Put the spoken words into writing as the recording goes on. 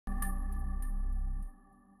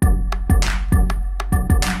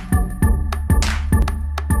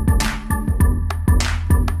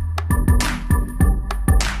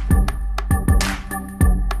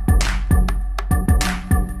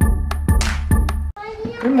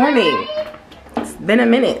Good morning. It's been a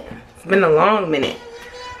minute. It's been a long minute.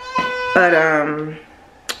 But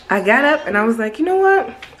I got up and I was like, you know what?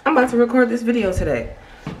 I'm about to record this video today.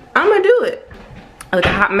 I'm gonna do it. I look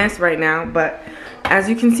a hot mess right now, but as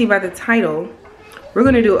you can see by the title, we're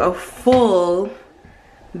gonna do a full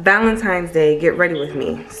Valentine's Day get ready with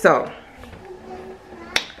me. So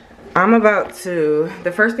I'm about to,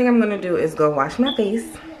 the first thing I'm gonna do is go wash my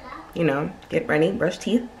face, you know, get ready, brush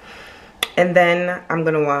teeth. And then I'm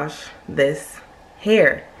gonna wash this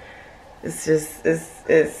hair. It's just,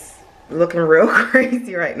 it's looking real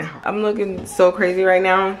crazy right now. I'm looking so crazy right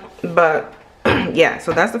now, but yeah,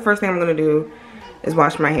 so that's the first thing I'm gonna do is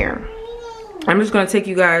wash my hair. I'm just gonna take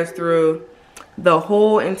you guys through the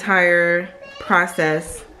whole entire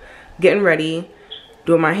process, getting ready,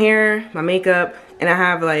 doing my hair, my makeup, and I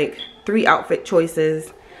have like 3 outfit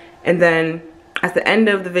choices. And then at the end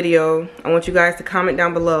of the video, I want you guys to comment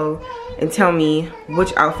down below and tell me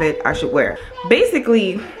which outfit I should wear.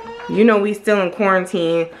 Basically, you know, we still in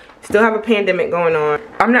quarantine, still have a pandemic going on.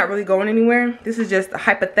 I'm not really going anywhere. This is just a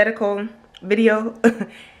hypothetical video.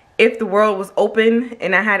 If the world was open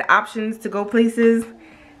and I had options to go places,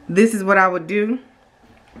 this is what I would do.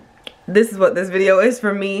 This is what this video is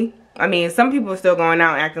for me. I mean, some people are still going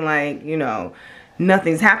out acting like, you know,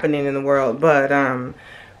 nothing's happening in the world, but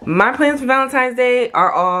my plans for Valentine's Day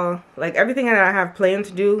are all, like, everything that I have planned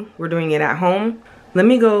to do, we're doing it at home. Let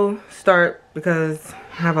me go start because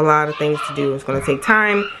I have a lot of things to do. It's gonna take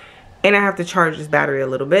time and I have to charge this battery a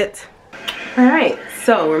little bit. All right,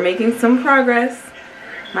 so we're making some progress.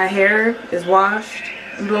 My hair is washed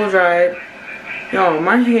and blow dried. Yo,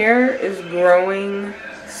 my hair is growing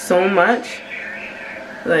so much.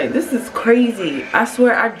 Like, this is crazy. I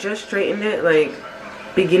swear I just straightened it like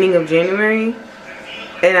beginning of January.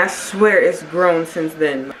 And I swear it's grown since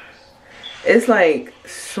then. It's like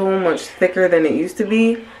so much thicker than it used to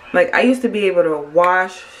be. Like, I used to be able to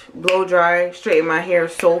wash, blow dry, straighten my hair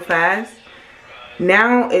so fast.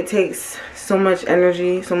 Now it takes so much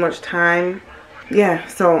energy, so much time. Yeah,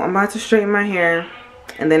 so I'm about to straighten my hair.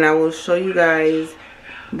 And then I will show you guys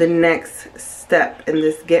the next step in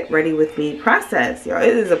this get ready with me process. Y'all,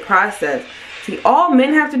 it is a process. See, all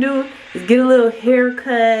men have to do is get a little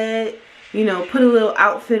haircut, you know, put a little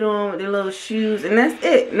outfit on with their little shoes, and that's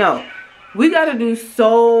it. No, we gotta do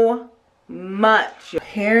so much.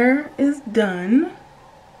 Hair is done.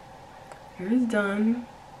 Hair is done.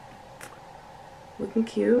 Looking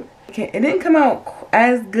cute. Okay, it didn't come out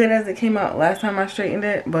as good as it came out last time I straightened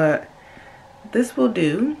it, but this will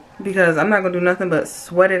do because I'm not gonna do nothing but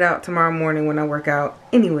sweat it out tomorrow morning when I work out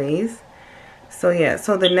anyways. So yeah,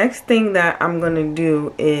 so the next thing that I'm gonna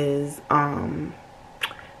do is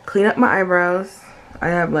clean up my eyebrows. I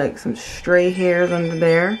have like some stray hairs under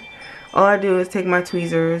there. All I do is take my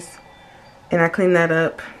tweezers and I clean that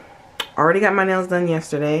up. Already got my nails done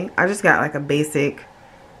yesterday. I just got like a basic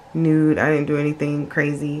nude. I didn't do anything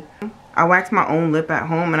crazy. I waxed my own lip at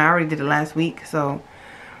home and I already did it last week, so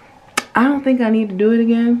I don't think I need to do it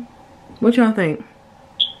again. What y'all think?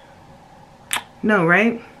 No,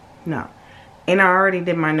 right? No. And I already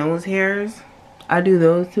did my nose hairs. I do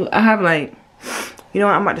those too. I have like, you know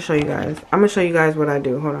what, I'm about to show you guys. I'm gonna show you guys what I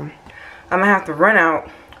do. Hold on. I'm gonna have to run out,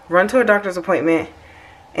 run to a doctor's appointment,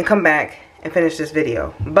 and come back and finish this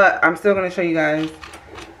video. But I'm still gonna show you guys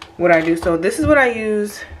what I do. So this is what I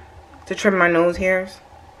use to trim my nose hairs.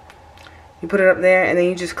 You put it up there and then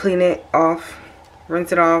you just clean it off.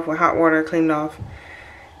 Rinse it off with hot water, clean it off.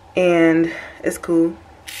 And it's cool.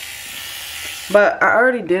 But I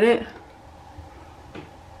already did it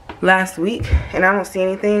last week and I don't see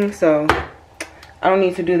anything, so I don't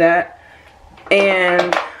need to do that.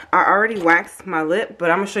 And I already waxed my lip,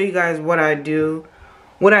 but I'm gonna show you guys what I do,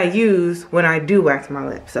 what I use when I do wax my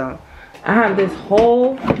lip. So I have this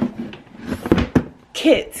whole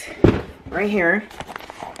kit right here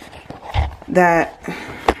that,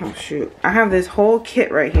 oh shoot, I have this whole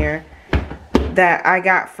kit right here that I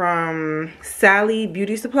got from Sally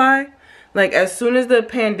Beauty Supply. Like, as soon as the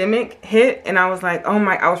pandemic hit and I was like, oh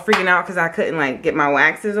my, I was freaking out because I couldn't like get my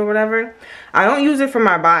waxes or whatever. I don't use it for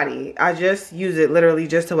my body. I just use it literally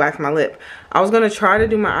just to wax my lip. I was going to try to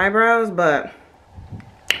do my eyebrows, but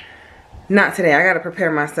not today. I got to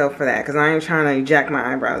prepare myself for that because I ain't trying to jack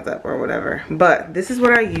my eyebrows up or whatever. But this is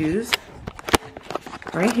what I use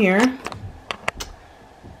right here.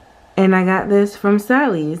 And I got this from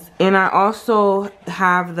Sally's. And I also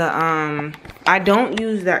have the I don't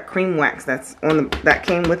use that cream wax that's on the, that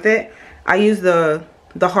came with it. I use the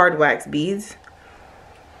hard wax beads.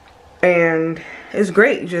 And it's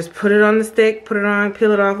great. You just put it on the stick, put it on,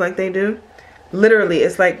 peel it off like they do. Literally,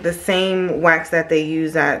 it's like the same wax that they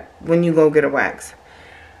use at when you go get a wax.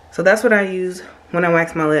 So that's what I use when I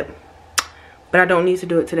wax my lip. But I don't need to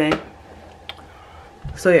do it today.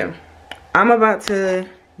 So yeah, I'm about to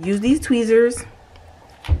use these tweezers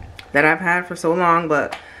that I've had for so long,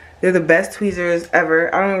 but they're the best tweezers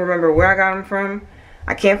ever. I don't remember where I got them from.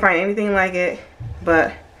 I can't find anything like it,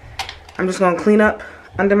 but I'm just gonna clean up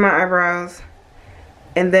under my eyebrows,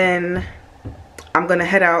 and then I'm gonna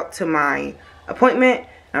head out to my appointment,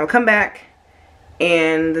 and I'll come back,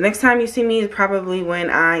 and the next time you see me is probably when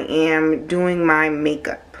I am doing my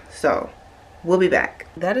makeup. So we'll be back.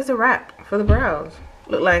 That is a wrap for the brows.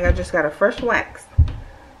 Look like I just got a fresh wax,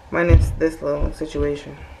 minus this little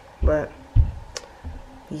situation. But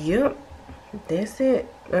yep, that's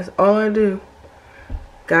it. That's all I do.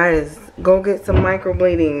 Guys, go get some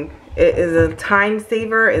microblading. It is a time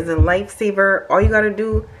saver, it's a lifesaver. All you gotta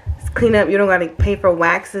do is clean up. You don't gotta pay for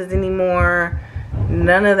waxes anymore.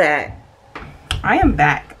 None of that. I am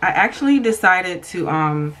back. I actually decided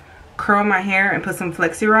to curl my hair and put some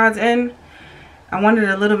flexi rods in. I wanted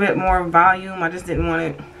a little bit more volume. I just didn't want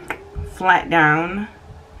it flat down.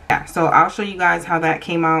 Yeah, so I'll show you guys how that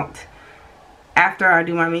came out after I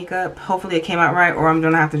do my makeup. Hopefully it came out right, or I'm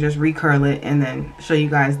gonna have to just recurl it and then show you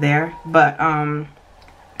guys there. But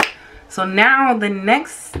so now the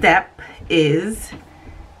next step is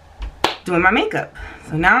doing my makeup.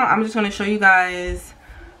 So now I'm just gonna show you guys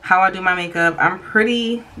how I do my makeup. I'm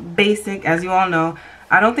pretty basic, as you all know.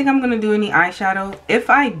 I don't think I'm gonna do any eyeshadow. If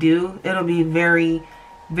I do, it'll be very,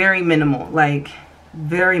 very minimal, like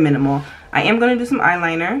very minimal. I am gonna do some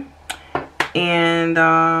eyeliner,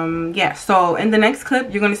 and yeah, so in the next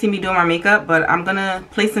clip you're gonna see me doing my makeup, but I'm gonna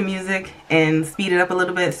play some music and speed it up a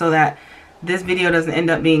little bit so that this video doesn't end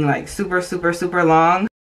up being like super long.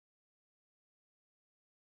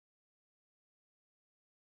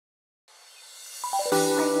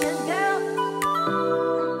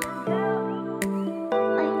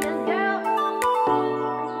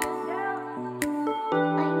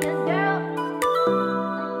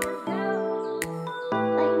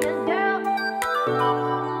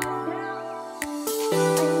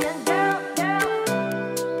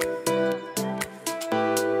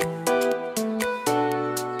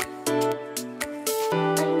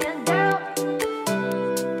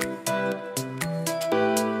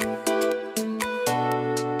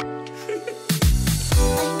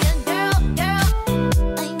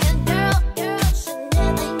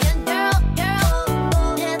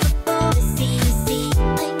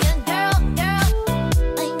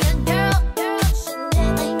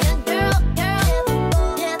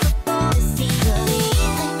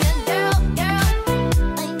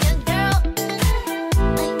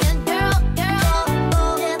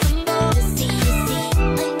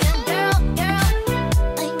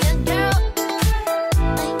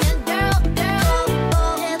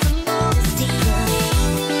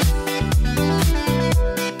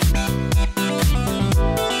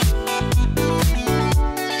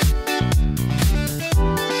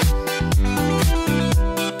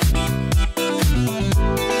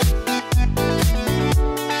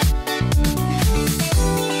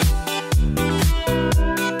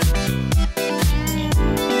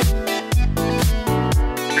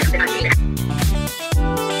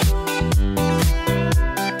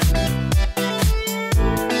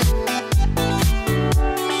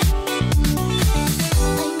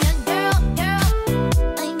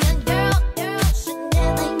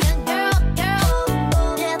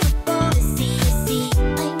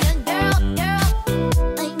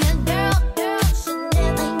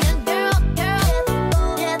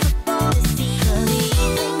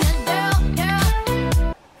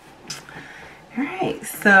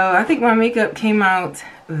 So I think my makeup came out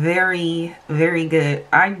very, very good.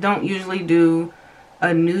 I don't usually do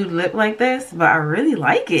a nude lip like this, but I really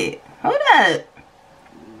like it. Hold up.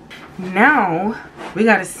 Now we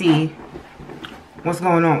gotta see what's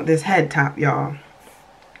going on with this head top, y'all.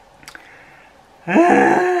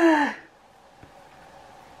 I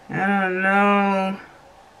don't know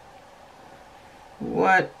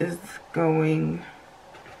what is going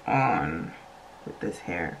on with this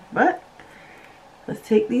hair, but let's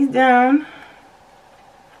take these down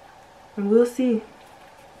and we'll see.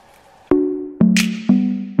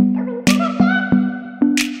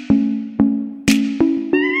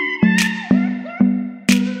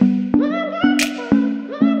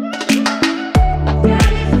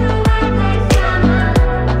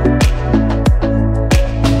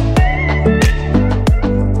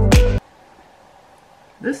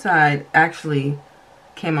 This side actually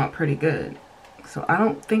came out pretty good. So I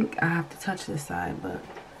don't think I have to touch this side, but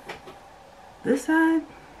this side,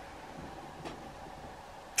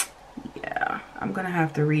 yeah, I'm gonna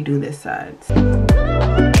have to redo this side.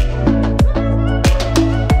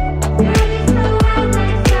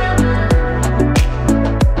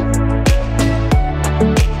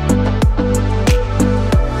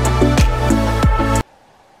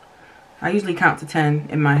 I usually count to 10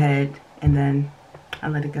 in my head and then I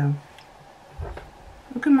let it go.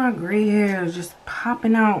 Look at my gray hairs just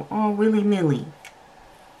popping out all willy-nilly.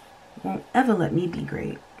 Won't ever let me be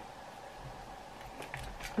great.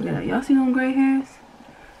 Look at that. Y'all see them gray hairs?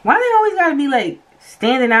 Why they always gotta be like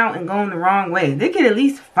standing out and going the wrong way? They could at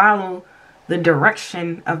least follow the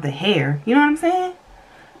direction of the hair. You know what I'm saying?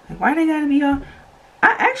 Like, why they gotta be all...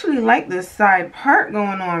 I actually like this side part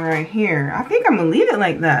going on right here. I think I'm gonna leave it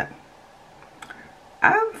like that.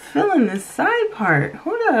 I'm feeling this side part.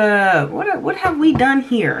 Hold up. What have we done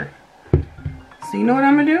here? So you know what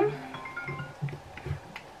I'm gonna do?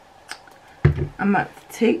 I'm gonna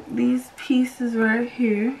take these pieces right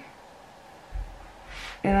here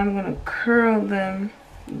and I'm gonna curl them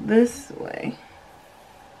this way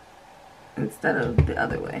instead of the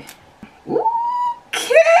other way.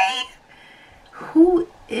 Okay. Who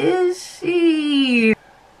is she?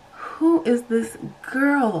 Who is this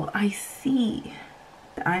girl I see?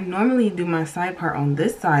 I normally do my side part on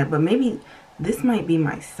this side, but maybe this might be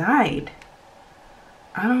my side.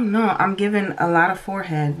 I don't know. I'm giving a lot of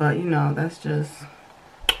forehead, but you know, that's just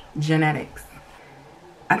genetics.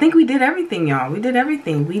 I think we did everything, y'all. We did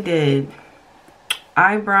everything. We did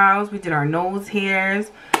eyebrows. We did our nose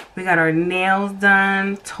hairs. We got our nails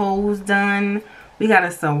done, toes done. We got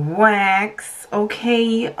us some wax,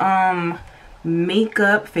 okay?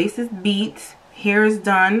 Makeup, face is beat, hair is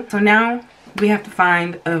done. So now we have to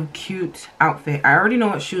find a cute outfit. I already know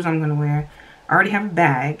what shoes I'm gonna wear. I already have a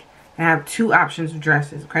bag. I have 2 options of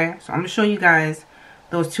dresses, okay? So I'm gonna show you guys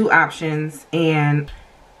those 2 options and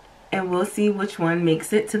we'll see which one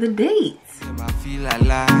makes it to the dates. I feel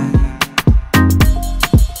alive.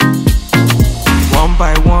 One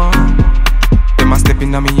by one, them a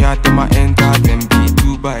stepping on me yard, them a enter, them be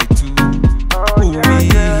 2 by 2. Ooh,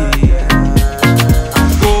 yeah.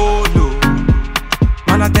 Go low.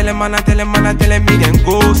 Man, I tell them, me then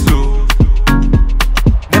go slow.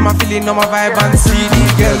 Them a feeling on my vibe and see the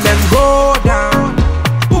girl, then go down.